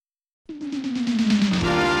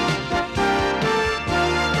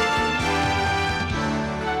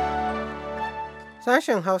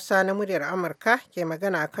Sashen Hausa na muryar Amurka ke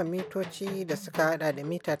magana akan mitoci da suka hada da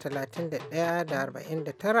mita 31 da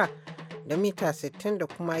 49 da mita 60 da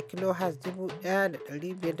kuma kilohertz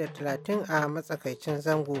 1530 a matsakaicin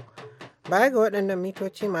zango. Baya ga waɗannan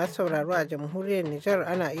mitoci masu sauraro a jamhuriyar Nijar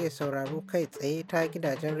ana iya sauraro kai tsaye ta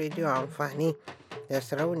gidajen rediyo amfani da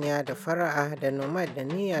sarauniya da fara'a da Noma da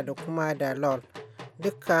Niyya da kuma da LOL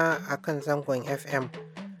dukka akan zangon FM.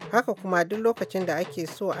 Haka kuma duk lokacin da ake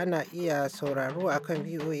so ana iya sauraro akan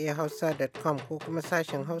voahausa.com ko kuma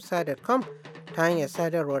sashen hausa.com ta hanyar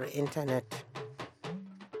sadarwar intanet.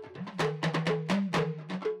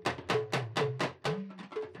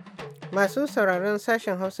 Masu sauraron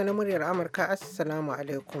sashen Hausa na muryar Amurka Assalamu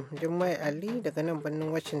alaikum. Jummai Ali daga nan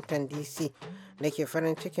birnin Washington DC da ke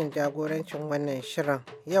farin cikin jagorancin wannan shirin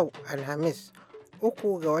yau Alhamis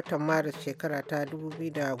 3 ga watan Maris shekara ta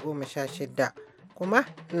 2016. Kuma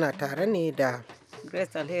ina tare ne da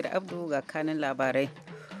Grace Alheri Abdu ga kanin labarai.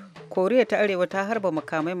 Koriya ta Arewa ta harba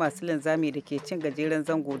makamai masu linzami da ke cin gajeren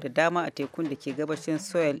zango da dama a tekun da ke gabashin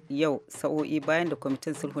Seoul yau sa'o'i bayan da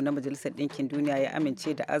kwamitin sulhu na Majalisar Ɗinkin Duniya ya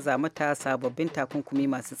amince da aza mata sababbin takunkumi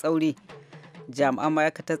masu tsauri. Jami'an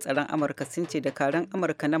ma'aikatar tsaron Amurka sun ce dakarun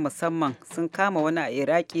Amurka na musamman sun kama wani a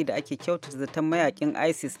Iraki da ake kyautata zaton mayakin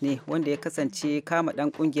ISIS ne wanda ya kasance kama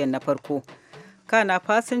ɗan ƙungiyar na farko. Kana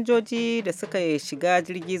fasinjoji da suka shiga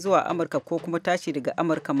jirgi zuwa Amurka ko kuma tashi daga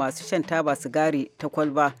Amurka masu shan taba sigari ta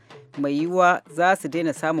kwalba mai yiwuwa za su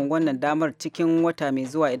daina samun wannan damar cikin wata mai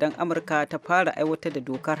zuwa idan Amurka ta fara aiwatar da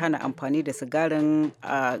dokar hana amfani da sigarin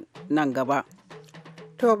a nan gaba.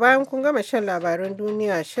 To bayan kun gama shan labaran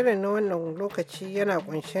duniya shirin na wannan lokaci yana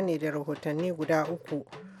kunshe ne da rahotanni guda uku.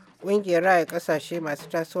 Ƙungiyar raya ƙasashe masu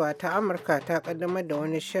tasowa ta Amurka ta ƙaddamar da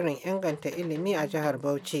wani shirin inganta ilimi a jihar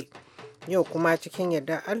Bauchi. Yau kuma cikin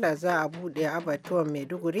yardar Allah za a buɗe abatuwan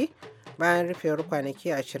Maiduguri bayan rufewar kwanaki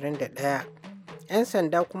 21. 'Yan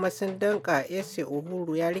sanda kuma sun danka Ese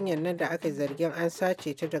Uhuru yarinyar nan da aka zargin an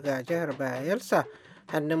sace ta daga jihar Bayelsa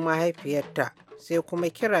hannun mahaifiyarta. Sai kuma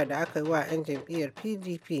kira da aka yi wa 'yan jam'iyyar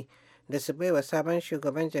PDP da su baiwa sabon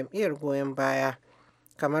shugaban jam'iyyar goyon baya.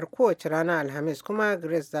 Kamar kowace rana Alhamis kuma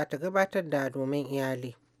Grace za ta gabatar da domin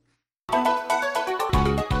iyali.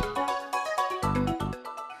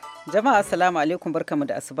 Jama'a assalamu alaikum barkamu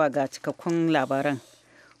da asuba ga cikakkun labaran.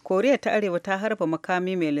 Koriya ta Arewa ta harba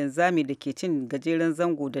makami mai linzami da ke cin gajeren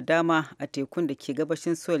zango da dama a tekun da ke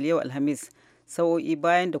gabashin Seoul yau Alhamis, sa'o'i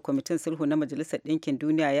bayan da kwamitin sulhu na Majalisar Ɗinkin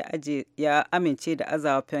Duniya ya amince da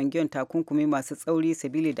azawa Pyongyang takunkumi masu tsauri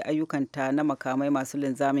sabili da ayyukanta na makamai masu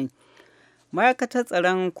linzamin. Ma'aikatar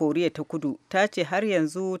tsaron Koriya ta Kudu ta ce har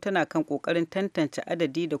yanzu tana kan kokarin tantance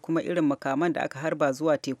adadi da kuma irin makaman da aka harba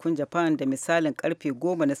zuwa tekun Japan da misalin karfe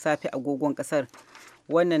 10 na safe agogon kasar.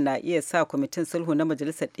 Wannan na iya sa kwamitin sulhu na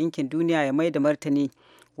Majalisar Ɗinkin Duniya ya mai da martani,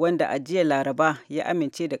 wanda a jiya Laraba ya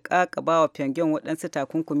amince da ƙaƙabawa Pyongyang waɗansu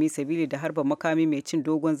takunkumi sabili da harba makami mai cin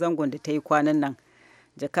dogon zangon da ta yi kwanan nan.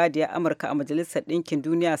 Jakadiyar Amurka a Majalisar Ɗinkin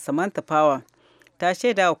Duniya Samantha Power ta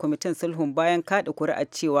shaida wa kwamitin sulhun bayan kaɗa kuri'a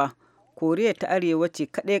cewa Koriya ta Arewa ce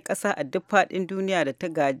kaɗai ƙasa a duk faɗin duniya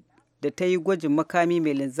da ta yi gwajin makami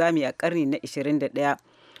mai linzami a ƙarni na 21.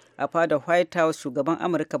 A fadar White House, shugaban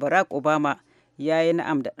Amurka Barack Obama ya yi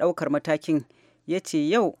na'am da ɗaukar matakin. Ya ce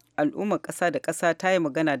yau al'ummar ƙasa da ƙasa ta yi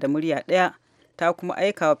magana da murya ɗaya, ta kuma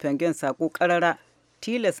aika wa Pyongyang saƙo ƙarara.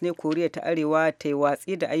 Tilas ne Koriya ta Arewa ta yi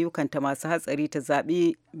watsi da ayyukanta masu hatsari ta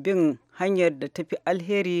zaɓi bin hanyar da ta fi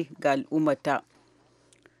alheri ga al'ummarta.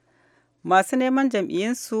 Masu neman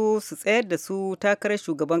jam'iyyunsu su tsayar da su takarar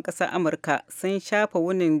shugaban ƙasar Amurka sun shafa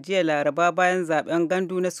wunin jiya Laraba bayan zaben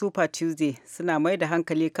gandu na Super Tuesday suna mai da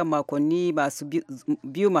hankali kan makonni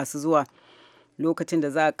biyu masu zuwa, lokacin da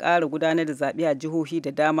za a ƙara gudanar da zaɓe a jihohi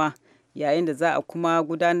da dama, yayin da za a kuma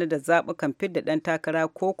gudanar da zaɓukan fidda ɗan takara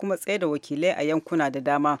ko kuma tsaye da wakilai a yankuna da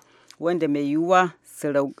dama, wanda mai yiwuwa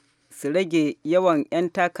su rage yawan 'yan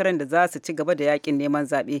takarar da za su ci gaba da yakin neman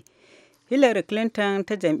zaɓe. Hillary Clinton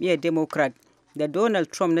ta jam'iyyar Democrat da Donald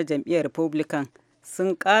Trump na jam'iyyar Republican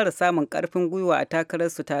sun ƙara samun ƙarfin gwiwa a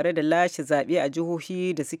takararsu tare da lashe zaɓe a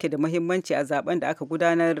jihohi da suke da muhimmanci a zaben da aka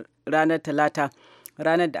gudanar ranar Talata,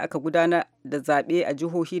 ranar da aka gudanar da zaɓe a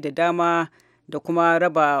jihohi da dama da kuma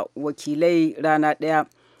raba wakilai rana ɗaya.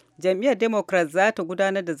 Jam'iyyar Democrat za ta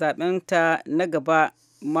gudanar da zaɓenta na gaba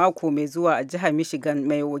mako mai zuwa a jihar Michigan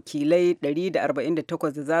mai wakilai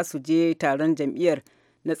 148 da za su je taron jam'iyyar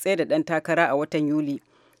na tsaye da ɗan takara a watan Yuli.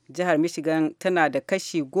 Jihar Michigan tana da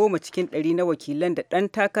kashi 10 cikin 100 na wakilan da ɗan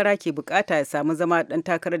takara ke bukata ya samu zama ɗan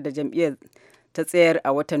takarar da jam'iyyar ta tsayar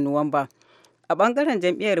a watan Nuwamba. A ɓangaren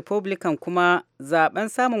jam'iyyar Republican kuma zaben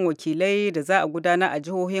samun wakilai da za a gudana a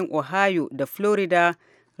jihohin Ohio da Florida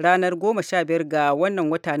ranar 15 ga wannan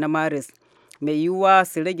wata na Maris. mai yiwuwa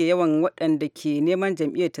su rage yawan waɗanda ke neman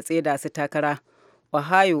jam'iyyar ta tsaida su takara.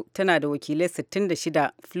 Ohio tana da wakilai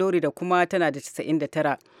 66, Florida kuma tana da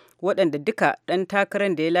 99, waɗanda duka ɗan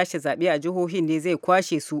takarar da ya lashe zaɓe a jihohin ne zai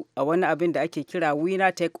kwashe su a wani abin da ake kira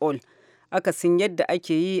winner take all, akasin yadda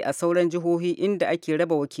ake yi a sauran jihohi inda ake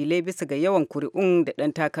raba wakilai bisa ga yawan kuri'un da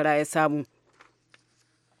ɗan takara ya samu.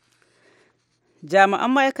 Jami'an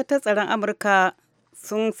ma'aikatar tsaron Amurka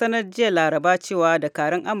sun sanar jiya Laraba cewa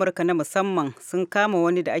dakarun Amurka na musamman sun kama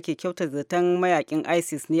wani da ake kyautar zaton mayakin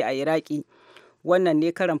ISIS ne a Iraki. Wannan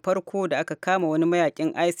ne karan farko da aka kama wani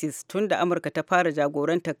mayakin ISIS tun da Amurka ta fara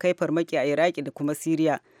jagorantar kai farmaki a Iraki da kuma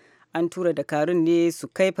Siriya. An tura dakarun ne su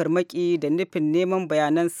kai farmaki da nufin neman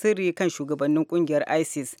bayanan sirri kan shugabannin kungiyar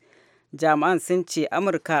ISIS. Jami'an sun ce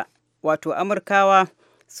Amurkawa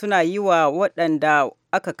suna yi wa waɗanda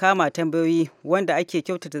aka kama tambayoyi, wanda ake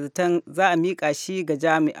kyautata zaton za a miƙa shi ga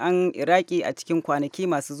jami'an Iraki a cikin kwanaki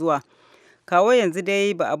masu zuwa. Kawo yanzu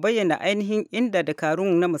dai ba a bayyana ainihin inda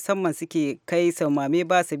dakarun na musamman suke kai samame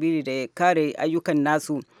ba sabili da kare ayyukan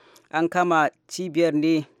nasu. An kafa cibiyar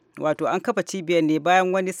ne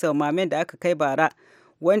bayan wani samamen da aka kai bara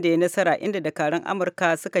wanda ya nasara, inda dakarun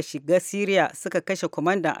Amurka suka shiga Siriya suka kashe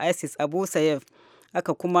kwamandan ISIS Abu Sayyaf,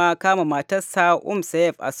 aka kuma kama matarsa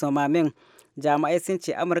Sayyaf a samamen. Jami'ai sun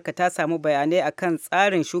ce Amurka ta samu bayanai akan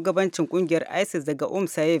tsarin shugabancin kungiyar ISIS daga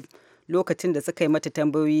Sayyaf lokacin da suka yi mata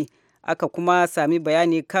tambayoyi. Aka kuma sami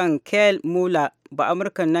bayani kan Kel Mula, ba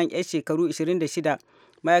Amurkan nan 'yan shekaru 26,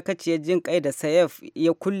 ma'aikaciyar jin kai da Sayyaf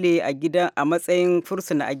ya kulle a matsayin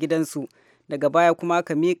fursuna a gidansu. Daga baya kuma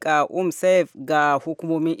aka miƙa Sayyaf ga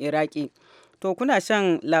hukumomin Iraki. To kuna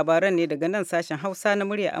shan labaran ne daga nan sashen Hausa na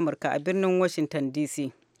murya Amurka a birnin Washington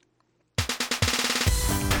DC.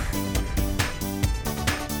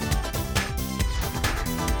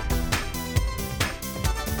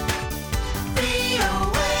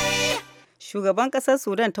 Shugaban ƙasar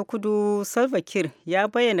Sudan ta Kudu Salva Kiir ya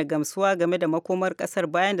bayyana gamsuwa game da makomar ƙasar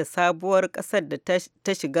bayan da sabuwar ƙasar da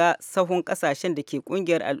ta shiga sahun ƙasashen da ke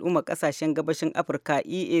ƙungiyar al'ummar ƙasashen gabashin Afirka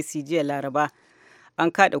EAC jiya Laraba.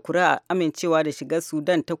 An kaɗa kuri'a amincewa da shigar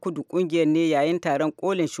Sudan ta Kudu ƙungiyar ne yayin taron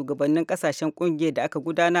kolin shugabannin ƙasashen ƙungiyar da aka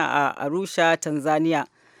gudana a Arusha, Tanzania.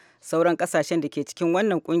 Sauran ƙasashen da ke cikin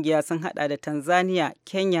wannan ƙungiya sun haɗa da Tanzania,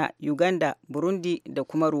 Kenya, Uganda, Burundi da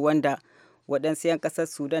kuma Rwanda. Waɗansu 'yan ƙasar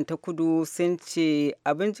Sudan ta Kudu sun ce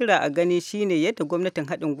abin jira a gani shine yadda gwamnatin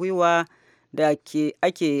haɗin gwiwa da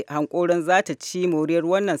ake hankoron za ta ci moriyar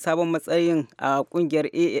wannan sabon matsayin a ƙungiyar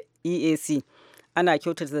EAC. Ana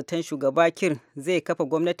kyautata zaton shugaba Kiir zai kafa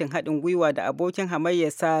gwamnatin haɗin gwiwa da abokin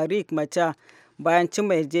hamayyarsa Riek Machar bayan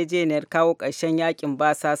cimma yarjejeniyar kawo ƙarshen yakin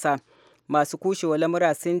basasa. Masu kushewa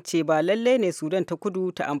lamura sun ce ba lallai ne Sudan ta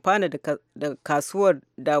Kudu ta amfana da kasuwar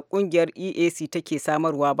da ƙungiyar EAC take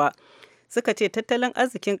samarwa ba. Suka ce tattalin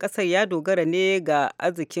arzikin ƙasar ya dogara ne ga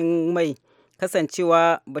arzikin mai,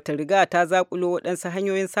 kasancewa bata riga ta zakulo waɗansu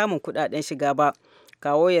hanyoyin samun kuɗaɗen shiga ba.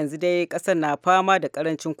 Kawo yanzu dai ƙasar na fama da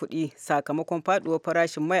ƙarancin kuɗi sakamakon faɗuwar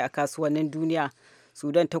farashin mai a kasuwannin duniya.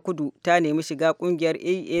 Sudan ta Kudu ta nemi shiga ƙungiyar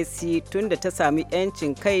EAC tun da ta sami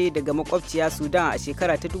 'yancin kai daga makwabciya Sudan a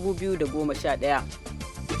shekara ta 2011.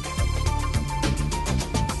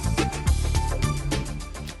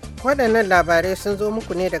 Waɗannan labarai sun zo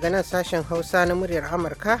muku ne daga nan sashen Hausa na muryar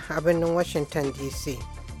Amurka a birnin Washington DC.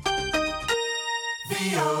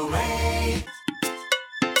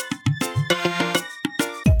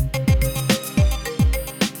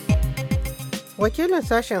 Wakilin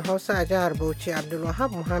sashen Hausa a jihar Bauchi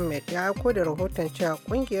Abdulwahab Muhammad ya aiko da rahoton cewa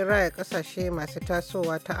ƙungiyar raya ƙasashe masu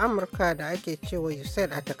tasowa ta Amurka da ake cewa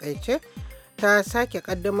USAID a takaice ta sake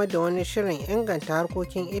kaddamar da wani shirin inganta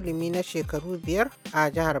harkokin ilimi na shekaru 5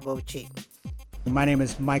 a jihar Bauchi. My name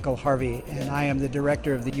is Michael Harvey, and I am the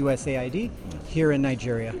director of the USAID here in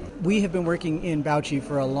Nigeria. We have been working in Bauchi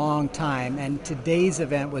for a long time, and today's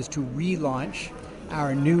event was to relaunch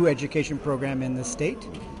our new education program in the state,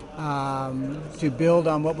 to build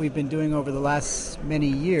on what we've been doing over the last many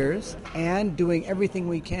years, and doing everything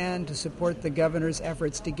we can to support the governor's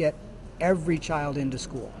efforts to get every child into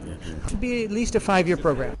school. To be at least a 5-year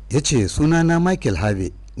program. Yace sunana Michael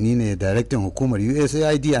Harvey, ni ne daraktan hukumar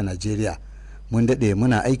USAID a Najeriya. Mun daɗe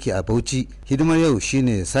muna aiki a Bauchi. Hidimar yau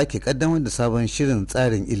shine sake kaddamar da sabon shirin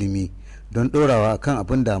tsarin ilimi don ɗorawa kan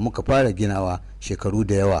abin da muka fara ginawa shekaru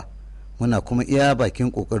da yawa. Muna kuma iya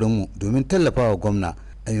bakin ƙoƙarinmu domin tallafawa gwamna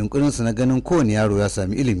a yunkurinsu na ganin kowane yaro ya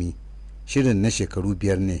sami ilimi. Shirin na shekaru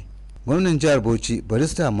 5 ne. Gwamnan jihar Bauchi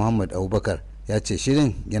Barista Muhammad Abubakar ya ce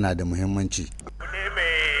shirin yana da muhimmanci. Ne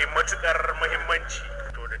mai matukar muhimmanci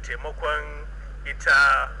to da taimakon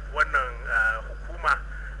ita wannan hukuma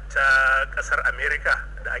ta kasar America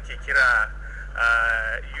da ake kira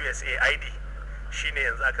USAID shine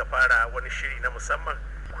yanzu aka fara wani shiri na musamman.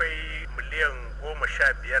 Akwai miliyan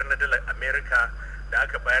 15 na dalar Amerika da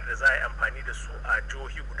aka bayar da za a yi amfani da su a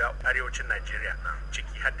jihohi guda arewacin Najeriya,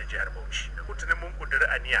 ciki har da jihar Bauchi. Kutunin mun kudiri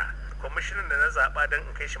aniya, kwamishinan da na zaɓa don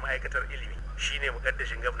in kai shi ma'aikatar ilimi shine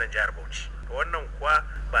mukaddashin gwamnan jihar Bauchi. Wannan kuwa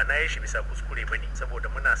ba na yi shi bisa kuskure bane, saboda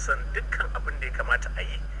muna son dukkan abin da ya kamata a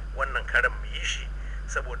yi wannan karan mu yi shi,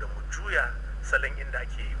 saboda mu juya salon inda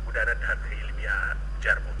ake gudanar da harkar ilimi a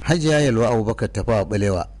jihar Bauchi. Hajiya Yalwa Abubakar Tafawa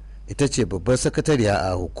Balewa ita ce babbar sakatariya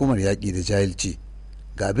a hukumar yaƙi da jahilci,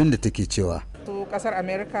 ga abin da take cewa. Su kasar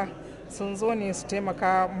Amerika sun zo ne su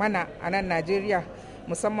taimaka mana a nan Najeriya,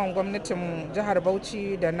 musamman gwamnatin jihar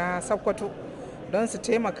Bauchi da na Sokoto, don su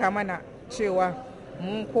taimaka mana cewa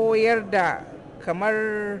mun koyar da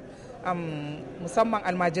kamar musamman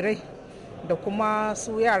almajirai da kuma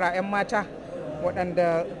su yara 'yan mata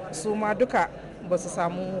waɗanda su ma duka ba su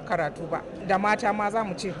samu karatu ba, da mata ma za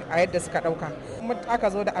mu ce a yadda suka ɗauka. Aka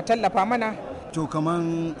zo da a tallafa mana. To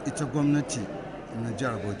kaman ita gwamnati na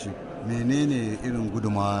jihar Bauchi menene irin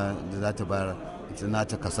gudunmawa da za ta bayar ita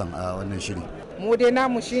nata kasan a wannan shiri? Mu dai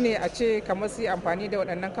namu shine a ce kamar su yi amfani da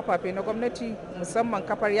waɗannan kafafe na gwamnati, musamman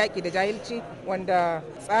kafar yaƙi da jahilci wanda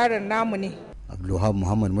tsarin namu ne. Abdulwahab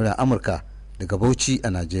Muhammad muna Amurka daga Bauchi a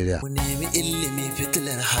Najeriya. Mu nemi ilimi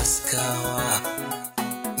fitilar haskawa,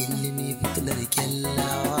 ilimi fitilar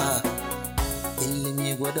kyallawa,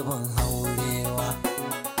 ilimi gwadaban haurewa,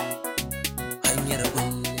 hanyar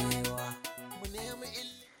bullewa.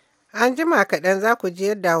 An jima kaɗan za ku ji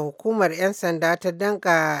yadda hukumar 'yan sanda ta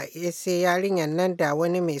danka sai yarinyar nan da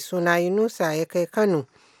wani mai suna Yunusa ya kai Kano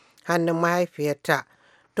hannun mahaifiyarta.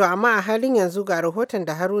 To amma a halin yanzu ga rahoton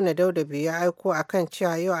da Haruna Dauda bai ya aiko akan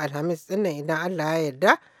cewa yau Alhamis dinnan idan Allah ya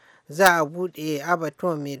yarda za a buɗe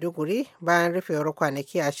abatuwan Maiduguri bayan rufewar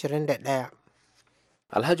kwanaki 21.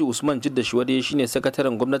 Alhaji Usman Jidda Shiwade shine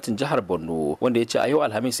sakataren gwamnatin jihar Borno wanda ya ce a yau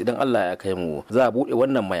Alhamis idan Allah ya kai mu za a buɗe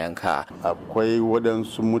wannan mayanka. Akwai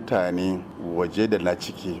waɗansu mutane waje da na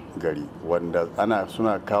ciki gari wanda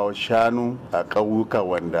suna kawo shanu a ƙauyuka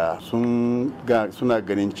wanda suna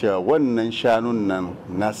ganin cewa wannan shanun nan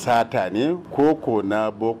na sata ne koko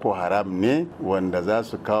na Boko Haram ne, wanda za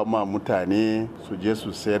su kawo ma mutane su je su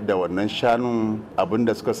sayar da wannan shanun,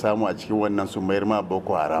 abinda suka samu a cikin wannan su mayar ma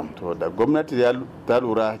Boko Haram. To da gwamnati ta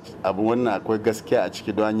lura abu wannan akwai gaskiya a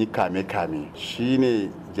ciki don an yi kame-kame, shine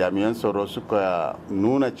jami'an tsaro suka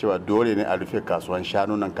nuna cewa dole ne a rufe kasuwan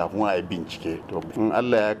shanu nan kafin a yi bincike. To in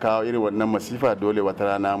Allah ya kawo irin wannan masifa dole wata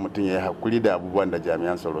rana mutum ya yi hakuri da abubuwan da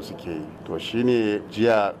jami'an tsaro suke yi. To shine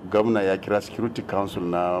jiya gwamna ya kira security council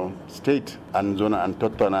na state, an zo na an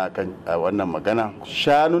tattauna kan wannan magana.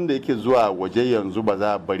 Shanun da yake zuwa waje yanzu ba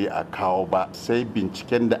za a bari a kawo ba sai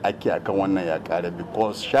binciken da ake akan wannan ya kare,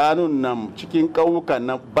 because shanun nan cikin ƙauyukan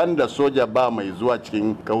nan banda soja ba mai zuwa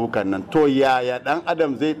cikin ƙauyukan nan. To yaya dan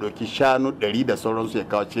adam zai ɗauki shanu 100 da sauransu ya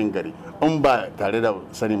kawo cikin gari in ba tare da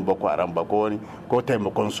sanin Boko Haram ba ko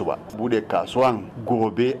taimakon su ba? Bude kasuwan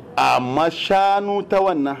gobe, amma shanu ta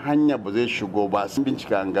wannan hanya ba zai shigo ba, sun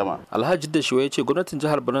bincika an gama. Alhaji da shi ya ce gwamnatin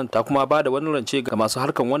jihar Borno ta kuma ba da wani rance ga masu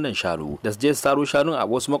harkan wannan shanu da su je su taro shanun a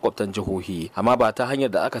wasu makwabtan jihohi, amma ba ta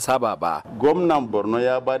hanyar da aka saba ba. Gwamnan Borno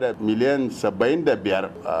ya ba da miliyan 75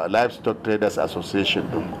 Livestock Traders Association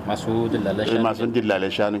din masu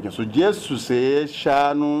dillalan shanu su je su saye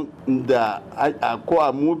shanu da ko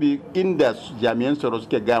a mubi inda jami'an tsaro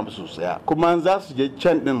suke gaya su saya, kuma za su je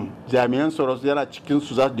can din jami'an tsaro yana cikin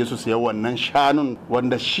su za su je su saya wannan shanun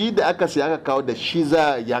wanda shi da aka saya aka kawo da shi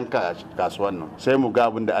za a yanka kasuwan nan, sai mu ga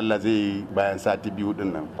abin da Allah zai yi bayan sati 2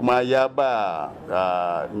 din nan. Kuma ya ba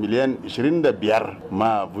miliyan 25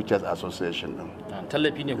 ma Butchers Association din.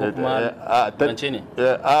 Tallafi ne ko kuma rance ne?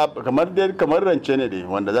 Kamar rance ne dai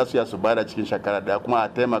wanda za su ya su bada cikin shekara da kuma a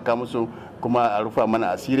taimaka musu, kuma a rufa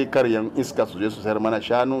mana asiri kar yan iska su je su sayar mana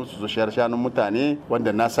shanu, su zo shayar shanun mutane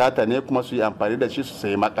wanda na sata ne, kuma su yi amfani da shi su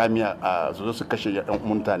sayi makami a su zo su kashe yan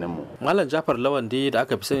mutanen mu. Malam Jafar Lawan dai da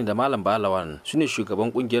aka fi sani da Malam Balawan shine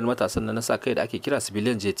shugaban kungiyar matasan na sa kai da ake kira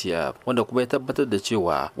Civilian JTF, wanda kuma ya tabbatar da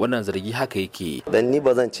cewa wannan zargi haka yake. Dan ni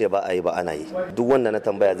ba zan ce ba a yi ba, ana yi. Duk wanda na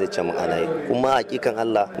tambaya zai ce mun ana yi, kuma hakikan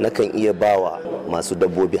Allah nakan iya bawa masu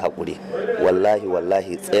dabbobi hakuri.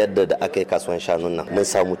 Wallahi tsayar da aka yi kasuwan shanun nan mun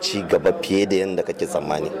samu ci gaba fiye da yadda kake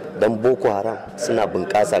tsammani. Dan Boko Haram suna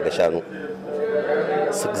bunƙasa ga shanu,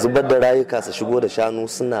 su zubar da rayuka, su shigo da shanu,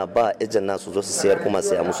 suna ba ejan nasu zo su sayar kuma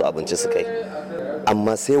saya musu abinci su kai.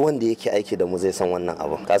 Amma sai wanda yake aiki da mu zai san wannan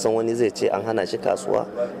abin. Kasan wani zai ce an hana shi kasuwa,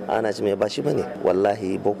 an hana shi mai bashi bane.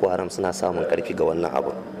 Wallahi Boko Haram suna samun karfi ga wannan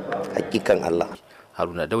abin. Hakikan Allah.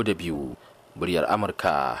 Haruna Dauda biyu, muryar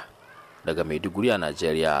Amurka daga Maiduguri a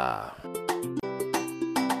Najeriya.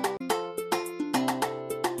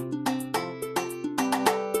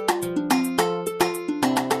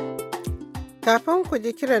 Kafin ku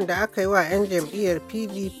ji kiran da aka yi wa 'yan jam'iyyar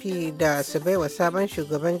PDP da su baiwa sabon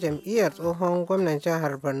shugaban jam'iyyar tsohon gwamnan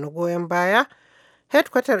jihar Borno goyon baya,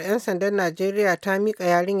 hedkwatar 'yan sandan Najeriya ta miƙa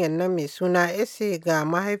yarinyar nan mai suna Ese ga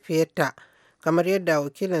mahaifiyarta, kamar yadda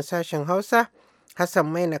wakilin sashen Hausa Hassan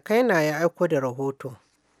Maina Kaina ya aiko da rahoto.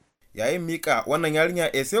 Yayin mika wannan yarinya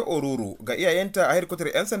Ese Oruru ga iyayenta a hedkwatar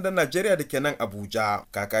 'yan sandan Najeriya da ke nan Abuja,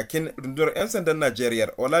 kakakin rundunar 'yan sandan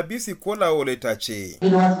Najeriya Olabisi Kolawole ta ce,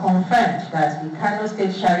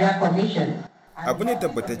 abu ne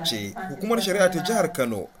tabbatacce hukumar shari'a ta jihar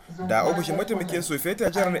Kano da ofishin mataimakin sofeta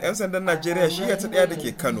jihar 'yan sandan Najeriya shiya ta ɗaya da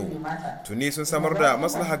ke Kano tuni sun samar da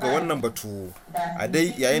maslaha ga wannan batu. A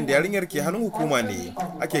dai yayin da yarinyar ke hannun hukuma ne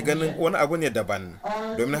ake ganin wani abu ne daban,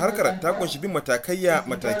 domin harkar ta kunshi bin matakaiya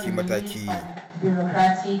mataki-mataki.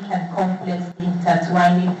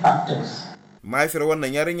 Mahaifiyar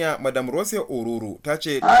wannan yarinya Madam Rose Oruru ta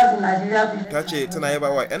ce tana yaba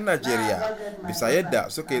wa 'yan Najeriya bisa yadda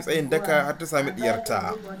suka yi tsayin daka har ta sami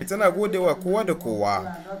diyarta. Tana godewa kowa da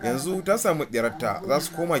kowa, yanzu ta samu diyarta za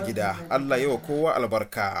su koma gida, Allah yi wa kowa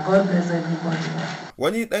albarka.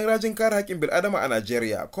 Wani ɗan rajin kare haƙƙin bil'adama a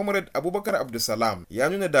Najeriya, Comrade Abubakar Abdulsalam, ya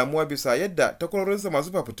nuna damuwa bisa yadda takwarorinsa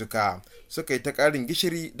masu fafutuka suka yi ta ƙarin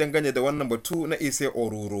gishiri dangane da wannan batu na Ese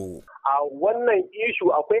Oruru. A wannan ishu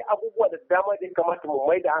akwai abubuwa da dama da ya kamata mu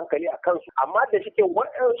mai da hankali a kansu, amma da shike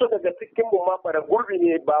waɗansu daga cikin mu ma bara gurbi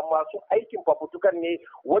ne, ba masu aikin fafutukan ne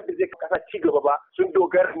wanda zai kasa ci gaba ba, sun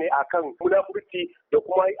dogara ne akan munafurci da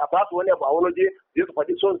kuma a basu wani abu a wani waje zai su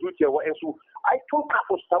faɗi son zuciyar waɗansu. Ai tun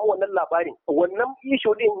kafin su samu wannan labarin, wannan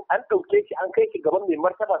ishu din an ɗauke shi an kai shi gaban mai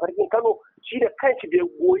martaba sarkin Kano, shi da kanshi bai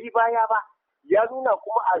goyi baya ba. Ya nuna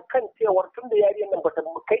kuma a kan cewar tun da yariyar nan bata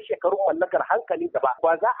kai shekarun mallakar hankalin da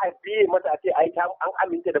ba za a biye mata a ce ai an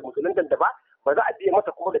aminta da musulunta da ba za a biye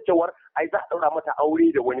mata kuma da cewar ai za a daura mata aure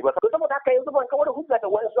da wani ba. Saboda haka yanzu ban kawar hujja da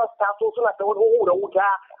wani su taso suna ta wani hura wuta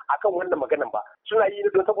akan wannan maganan ba, suna yi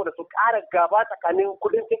don saboda su ƙara gaba tsakanin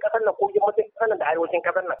kudancin ƙasar nan ko yammacin ƙasar nan da arewacin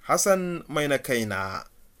ƙasar nan. Hassan Maina Kaina,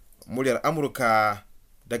 muryar Amurka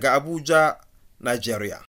daga Abuja,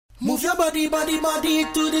 Nigeria. Move your body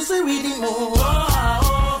to this rhythm,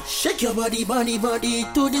 oh. Shake your body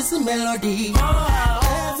to this melody.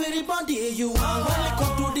 Everybody, you are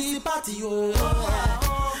welcome to this party, oh.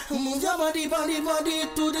 Move your body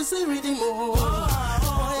to this rhythm,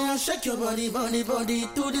 oh. Shake your body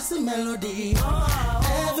to this melody.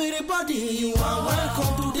 Everybody, you are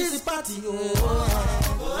welcome to this party, oh.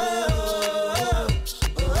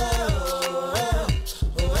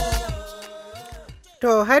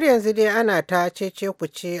 To har yanzu dai ana ta cece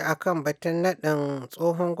kuce a kan batun naɗin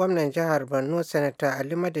tsohon gwamnan jihar Borno Sanata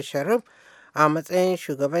Alimadu Sharif a matsayin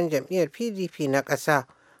shugaban jam'iyyar PDP na ƙasa.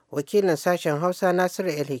 Wakilin sashen Hausa Nasiru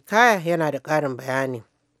El-Hikaya yana da ƙarin bayani.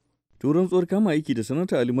 Turan tsohuwar kama aiki da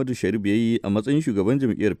sanata Alimadu Sharif ya yi a matsayin shugaban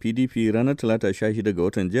jam'iyyar PDP ranar Talata 16 ga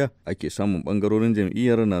watan jiya ake samun bangarorin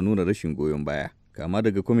jam'iyyar na nuna rashin goyon baya. Kama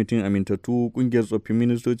daga kwamitin amintattu, kungiyar tsoffin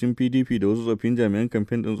ministocin PDP da wasu tsoffin jami'an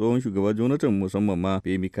kamfen ɗin tsohon shugaba Jonathan musamman ma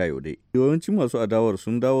Femi Kayode. Yawancin masu adawar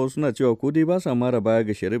sun dawo suna cewa ko dai ba sa mara baya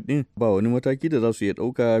ga Sharif ɗin, ba wani mataki da za su iya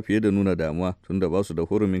ɗauka fiye da nuna damuwa tunda ba su da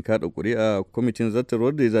hurumin kaɗa ƙuri'a kwamitin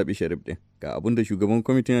zartarwar da ya zaɓi Sharif ɗin. Ga abin da shugaban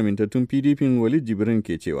kwamitin amintattun PDP Walid Jibrin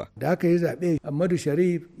ke cewa. Da aka yi zaɓe, Ahmadu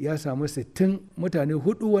Sharif ya samu 60 mutane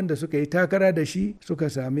 4 wanda suka yi takara da shi suka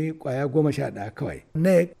sami ƙwaya 11 kawai.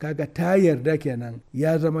 NEC kaga ta yarda kenan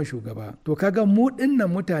ya zama shugaba. To kaga mu dinnan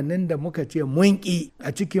mutanen da muka ce mun ƙi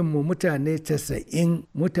a cikin mu mutane 90,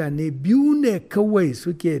 mutane 2 ne kawai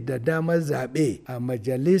suke da damar zaɓe a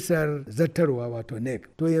majalisar zartarwa wato NEC.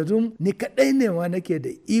 To yanzu ni kaɗai ne ma nake da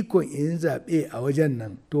ikon in zaɓe a wajen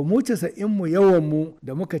nan. To mu 90 mu yawan mu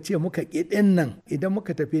da muka ce muka ƙi ɗin nan idan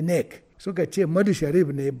muka tafi NEC suka ce Madu Sharif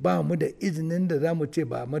ne, ba mu da izinin da za mu ce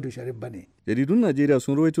ba Madu Sharif ba ne. Jaridun Najeriya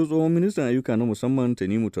sun rawaito tsohon ministan ayyuka na musamman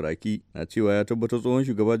Tanimu Turaki na cewa ya tabbatar tsohon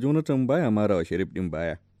shugaba Jonathan baya mara wa Sharif din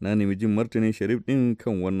baya. Na nemi jin martanin Sharif din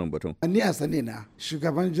kan wannan batun. Ni a sani na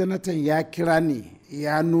shugaban Jonathan ya kira ni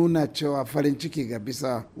ya nuna cewa farin ciki ga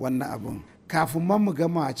bisa wannan abun. Kafin mu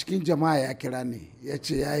gama a cikin jama'a ya kira ni ya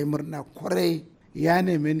ce ya yi murna kwarai, ya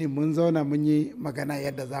neme ni mun zauna mun yi magana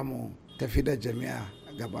yadda za mu tafi da jami'a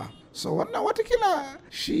gaba. So wannan watakila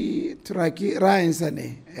shi Turaki ra'ayinsa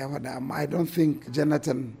ne ya faɗa, amma I don't think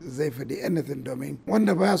Jonathan zai faɗi anything domin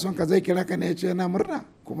wanda baya son ka zai kira ka ne ya ce yana murna,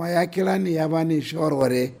 kuma ya kira ni ya bani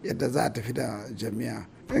shawarware yadda za a tafi da jami'a.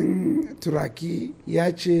 In Turaki ya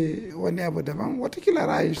ce wani abu daban watakila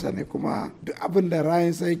ra'ayinsa ne, kuma duk abin da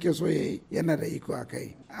ra'ayinsa yake so ya yi yana da iko a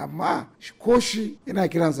kai, amma ko shi ina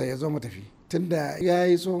kiransa ya zo mu tafi. tunda ya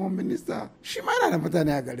yi tsohon minista shi ma yana da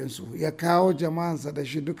mutane a garin su ya kawo jama'ansa da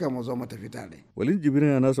shi duka mu zo mu tafi tare. Walin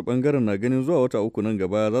Jibrin a nasu bangaren na ganin zuwa wata 3 nan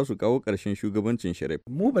gaba za su kawo ƙarshen shugabancin Sharif.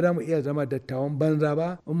 Mu ba za mu iya zama dattawan banza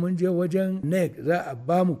ba, in mun je wajen NEC za a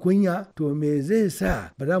ba mu kunya, to me zai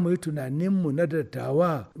sa ba za mu yi tunanin mu na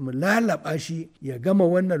dattawa mu lalaba shi ya gama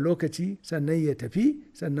wannan lokaci sannan ya tafi,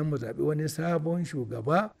 sannan mu zaɓi wani sabon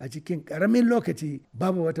shugaba a cikin ƙaramin lokaci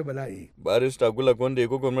babu wata bala'i. Barista Gulak wanda ya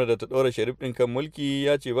gwagwarmar da ta ɗora Sharif ɗin kan mulki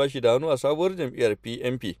ya ce ba shi da hannu a sabuwar jam'iyyar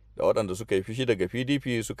PNP da waɗanda suka yi fishi daga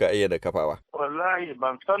PDP suka ayyana kafawa. Wallahi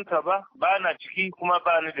ban santa ba, ba na ciki kuma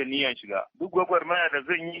ba ni da niyyar shiga. Duk gwagwarmaya da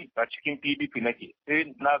zan yi a cikin PDP nake.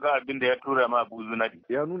 Sai na ga abin da ya tura ma buzu na.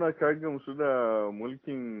 Ya nuna ka gamsu da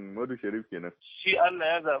mulkin Madu Sharif kenan. Shi Allah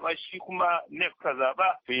ya zaba, shi kuma ne ka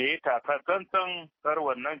zaba, to yayi taka tsantsan kar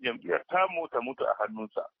wannan jam'iyyar ta mutu a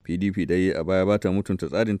hannunsa. PDP dai a baya ba ta mutunta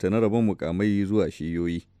tsarinta na rabon mukamai zuwa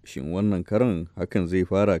shiyoyi. Shin wannan karan hakan zai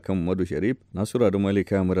fara kan Madu Sharif? Nasura da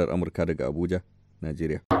Malika murar Amurka daga Abuja,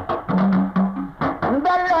 Najeriya.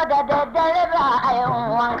 Bello da daddare ba a yin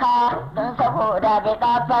wanka don saboda bai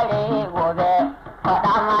ɗafare gobe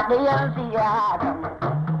faɗa maɗiyan siyasa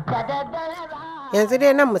da daddare ba. Yanzu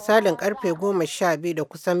dai nan misalin karfe 12 da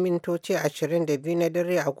kusan mintoci 22 na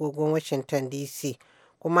dare a agogon Washington DC,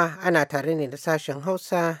 kuma ana tare ne da sashen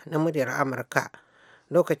Hausa na muryar Amurka.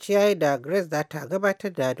 Lokaci yayi da Grace za ta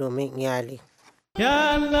gabatar da domin iyali.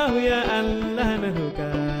 Ya Allah na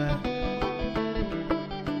roƙa.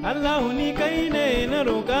 Allah ni kai ne na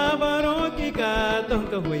roƙa baro ki ka don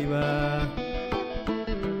ka hoyi ba.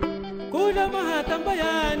 Ku jama'a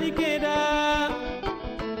tambaya ni ke da.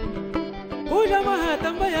 Ku jama'a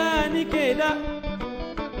tambaya ni ke da.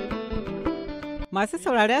 Masu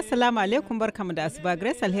saurari assalamu alaikum barkamu da asuba,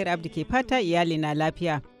 Grace Alheri Abdi ke fata iyali na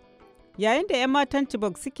lafiya. Yayin da 'yan matan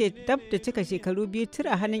Chibok suke dab da cika shekaru 2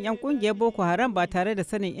 tura hannun 'yan kungiyar Boko Haram ba tare da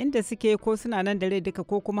sanin inda suke ko suna nan da rai duka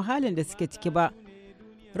ko kuma halin da suke ciki ba.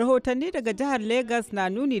 Rahotanni daga jihar Legas na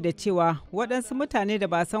nuni da cewa waɗansu mutane da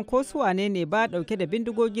ba san ko su wane ne ba ɗauke da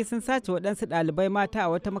bindigogi sun sace waɗansu ɗalibai mata a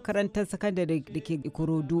wata makarantar sakandare da ke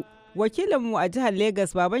Ikorodu. Wakilinmu a jihar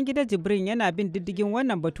Legas Babangida Jibrin yana bin diddigin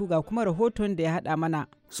wannan batu ga kuma rahoton da ya haɗa mana.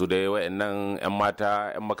 Su dai wayannan 'yan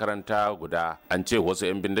mata 'yan makaranta guda an ce wasu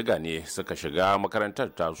 'yan bindiga ne suka shiga makarantar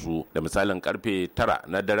tasu da misalin karfe 9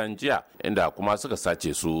 na daren jiya inda kuma suka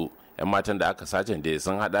sace su. 'Yan matan da aka sace da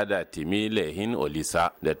sun hada da Timi Lehin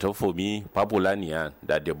Olisa da Tofomi Papulanian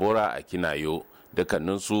da Deborah Akinayo,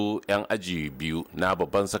 dukkaninsu 'yan aji 2 na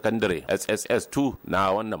babban sakandare SSS2 na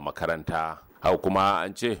wannan makaranta. Hau kuma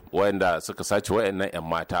an ce wayanda suka sace wayannan 'yan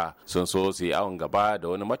mata sun so su yi awon gaba da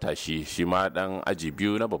wani matashi shi ma dan aji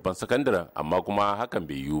 2 na babban sakandaren, amma kuma hakan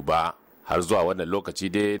bai yiwu ba. Har zuwa wannan lokaci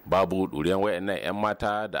dai babu ɗuriyan wayannan 'yan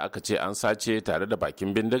mata da aka ce an sace tare da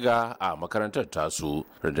bakin bindiga a makarantar tasu.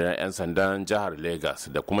 Rundunar 'yan sandan jihar Legas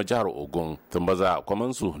da kuma jihar Ogun sun baza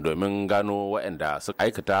kwamansu domin gano wayanda suka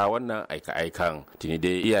aikata wannan aika-aikan. Tuni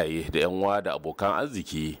dai iyaye da 'yan uwa da abokan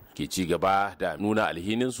arziki ke ci gaba da nuna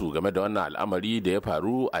alhininsu game da wannan al'amari da ya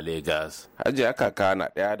faru a Legas. Hajiya Kaka na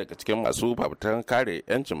ɗaya daga cikin masu fafutan kare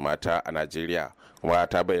 'yancin mata a Najeriya, kuma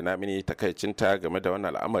ta bayyana mini takaicinta game da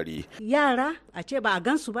wannan al'amari. Yara a ce ba a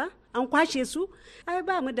gansu ba, an kwashe su, ai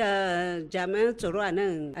ba mu da jami'an tsaro a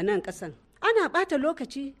nan kasan. Ana bata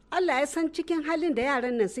lokaci, Allah ya san cikin halin da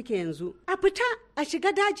yaran nan suke yanzu. A fita a shiga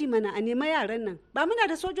daji mana a nema yaran nan. Ba muna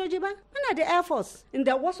da sojoji ba, muna da Air Force,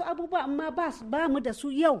 inda wasu abubuwa amma ba mu da su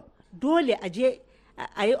yau. Dole a je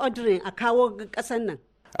a yi ordering a kawo kasan nan.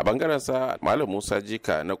 A bangaren sa Malam Musa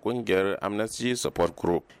Jika na kungiyar Amnesty Support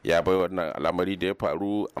Group ya bai wannan al'amari da ya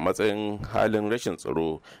faru a matsayin halin rashin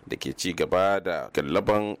tsaro da ke ci gaba da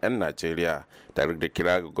gallaban 'yan Najeriya, tare da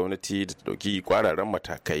kira ga gwamnati da dauki kwararan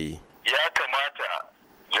matakai. Ya kamata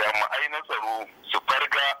jami'ai na tsaro su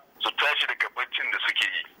farga su tashi daga baccin da suke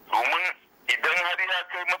yi, domin idan har ya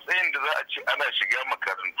kai matsayin da za a ce ana shiga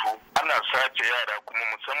makarantu ana sace yara, kuma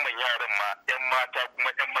musamman yaran ma 'yan mata kuma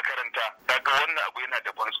 'yan makaranta, kaga wannan abu yana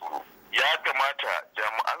da ban tsoro. Ya kamata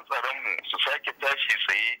jami'an tsaronmu su sake tashi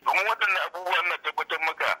tsaye, domin waɗannan abubuwan na tabbatar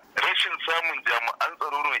maka rashin samun jami'an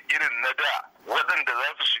tsaro irin na da waɗanda za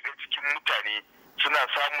su shiga cikin mutane suna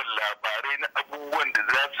samun labarai na abubuwan da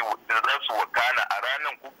za su wakana a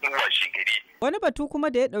ranar kuma gari. Wani batu kuma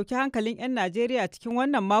da ya ɗauki hankalin 'yan Najeriya cikin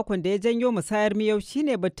wannan makon da ya janyo musayar miyau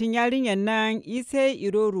shine batun yarinyar nan Ise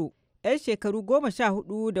Iroro, 'yar shekaru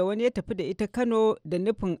 14 da wani ya tafi da ita Kano da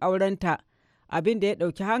nufin aurenta. Abin da ya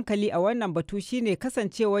ɗauki hankali a wannan batu shine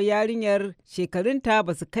kasancewar yarinyar shekarunta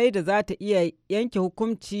ba su kai da za ta iya yanke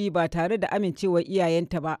hukunci ba tare da amincewar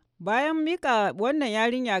iyayenta ba. Bayan mika wannan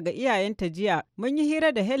yarinya ga iyayenta jiya, mun yi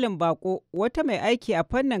hira da Helen Bako, wata mai aiki a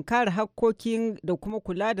fannin kare hakkokin da kuma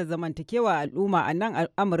kula da zamantakewa al'umma a nan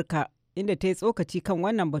Amurka, inda ta yi tsokaci kan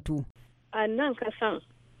wannan batu. A nan kasan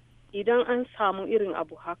idan an samu irin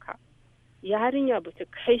abu haka, yarinya ba ta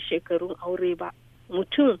kai shekarun aure ba,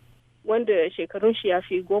 mutum wanda shekarun shi ya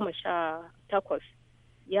fi 18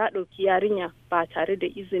 ya ɗauki yarinya ba tare da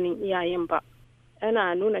izinin iyayen ba,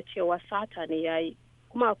 yana nuna cewa sata ne ya yi,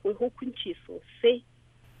 kuma akwai hukunci sosai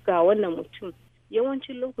ga wannan mutum.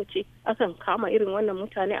 Yawancin lokaci akan kama irin wannan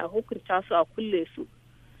mutane a hukunta su, a kulle su.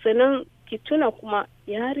 Sannan ki tuna kuma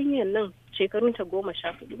yarinyar nan shekarunta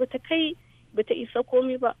 14 ba ta isa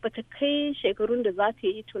komi ba, ba ta kai shekarun da za ta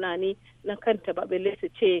yi tunani na kanta ba, balle ta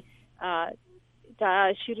ce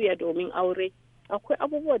ta shirya domin aure. Akwai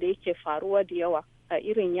abubuwa da yake faruwa da yawa a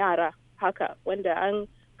irin yara haka, wanda an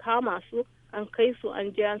kama su, an kai su,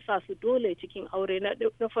 an je an sa su dole cikin aure.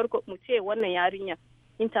 Na farko mu ce wannan yarinya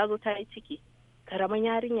in ta zo ta yi ciki, karaman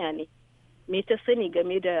yarinya ne, me ta sani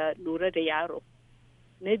game da lura da yaro.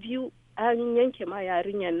 Na biyu, an yanke ma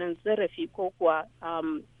yarinyar nan zarafi ko kuwa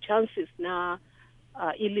chances na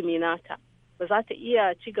ilimi nata, ba za ta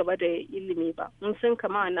iya ci gaba da ilimi ba. Mun san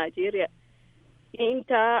kama a Najeriya in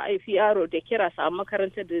ta haifi yaro da kira sa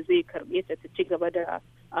makarantar da zai karbe ta ci gaba da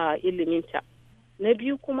iliminta. Na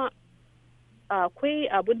biyu kuma akwai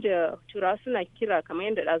abin da turawa suna kira kamar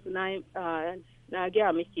yadda ɗazu na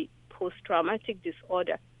gaya miki post-traumatic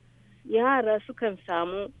disorder. Yara sukan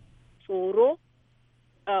samu tsoro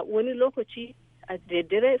wani lokaci a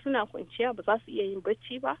daddare suna kwanciya ba za su iya yin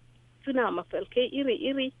bacci ba, suna mafalkai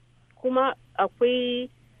iri-iri, kuma akwai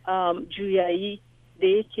juyayi da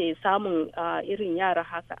yake samun irin yara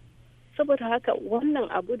haka. Saboda haka wannan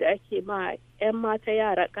abu da ake ma 'yan mata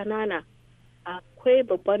yara ƙanana akwai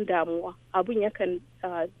babban damuwa, abun yakan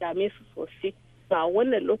dame su sosai, ba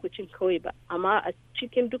wannan lokacin kawai ba, amma a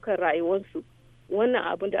cikin dukan rayuwarsu wannan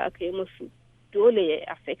abun da aka yi musu dole ya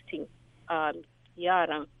affecting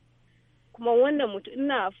yaran. Kuma wannan mutum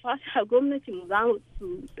ina fata gwamnati mu za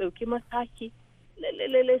su ɗauki mataki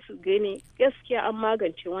lalle su gani gaskiya an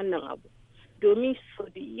magance wannan abu, domin sau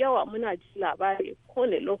da yawa muna ji labari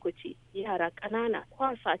kowane lokaci yara ƙanana ko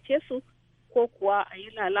sace su ko kuwa a yi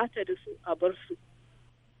lalata da su a bar su.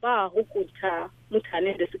 Ba hukunta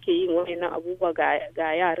mutane da suke yin wayannan abubuwa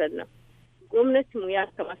ga yaran nan. Gwamnatinmu ya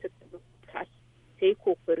kamata ta yi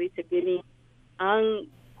kokari ta gani an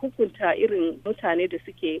hukunta irin mutane da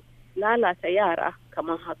suke lalata yara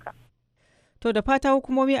kamar haka. To da fata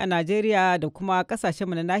hukumomi a Najeriya da kuma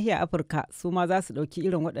kasashenmu na nahiyar Afirka su ma za su ɗauki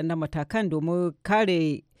irin waɗannan matakan domin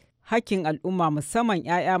kare hakkin al'umma, musamman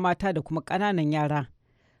 'ya'ya mata da kuma ƙananan yara.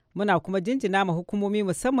 Muna kuma jinjina ma hukumomi,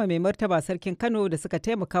 musamman mai martaba sarkin Kano da suka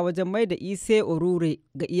taimaka wajen mai da Ise Orure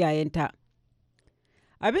ga iyayenta.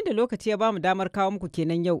 Abin da lokaci ya bamu damar kawo muku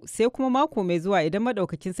kenan yau, sai kuma mako mai zuwa idan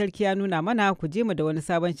madaukakin sarki ya nuna mana ku je mu da wani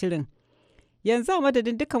sabon shirin. Yanzu a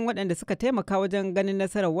madadin dukkan waɗanda suka taimaka wajen ganin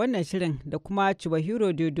nasarar wannan shirin da kuma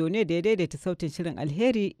Chubahiro Dodone da ya daidaita sautin shirin,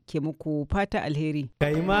 alheri ke muku fata alheri.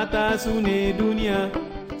 Kai mata su ne duniya,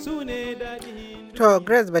 su ne daɗi. To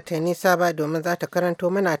Grace ba ta nisa ba domin za ta karanto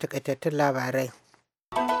mana takaitattun labarai.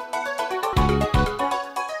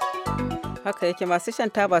 Haka yake, masu shan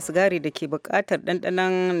taba sigari da ke buƙatar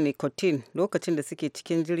ɗanɗanon nicotine lokacin da suke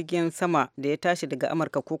cikin jirgin sama da ya tashi daga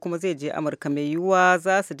Amurka ko kuma zai je Amurka mai yiwuwa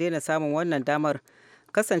za su daina samun wannan damar,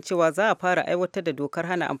 kasancewa za a fara aiwatar da dokar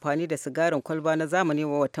hana amfani da sigarin kwalba na zamani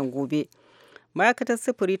wa watan gobe. Ma'aikatar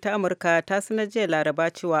sufuri ta Amurka ta sanar jiya Laraba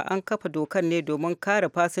cewa an kafa dokar ne domin kare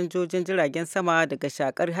fasinjojin jiragen sama daga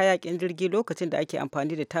shakar hayakin jirgi lokacin da ake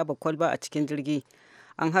amfani da taba kwalba a cikin jirgi.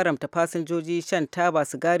 An haramta fasinjoji shan taba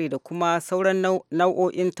sigari da kuma sauran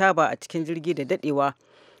nau'o'in taba a cikin jirgi da dadewa.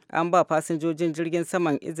 An ba fasinjojin jirgin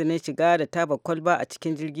saman izinin shiga da taba kwalba a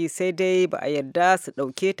cikin jirgi, sai dai ba a yarda su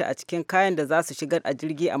ɗauke ta a cikin kayan da za su shigar a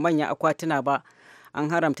jirgi a manyan akwatuna ba. An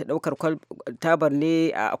haramta ɗaukar tabar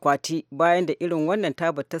ne a akwati bayan da irin wannan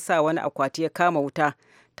tabar ta sa wani akwati ya kama wuta.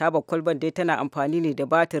 Tabar kwalbar dai tana amfani ne da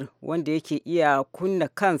batir wanda yake iya kunna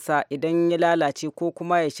kansa idan ya lalace ko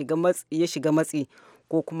kuma ya shiga matsi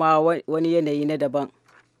ko kuma wani yanayi na daban.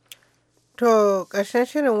 To ƙarshen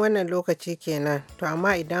shirin wannan lokaci kenan, to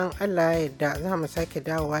amma idan Allah ya yarda za mu sake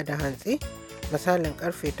dawowa da hantsi misalin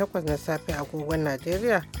karfe 8 na safe agogon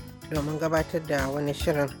Najeriya domin gabatar da wani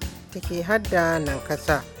shirin ciki har da nan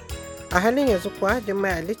kasa. A halin yanzu kuwa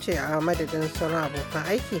Jummai Ali ce a madadin sauran abokan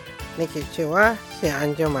aiki nake cewa sai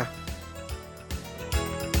an jima.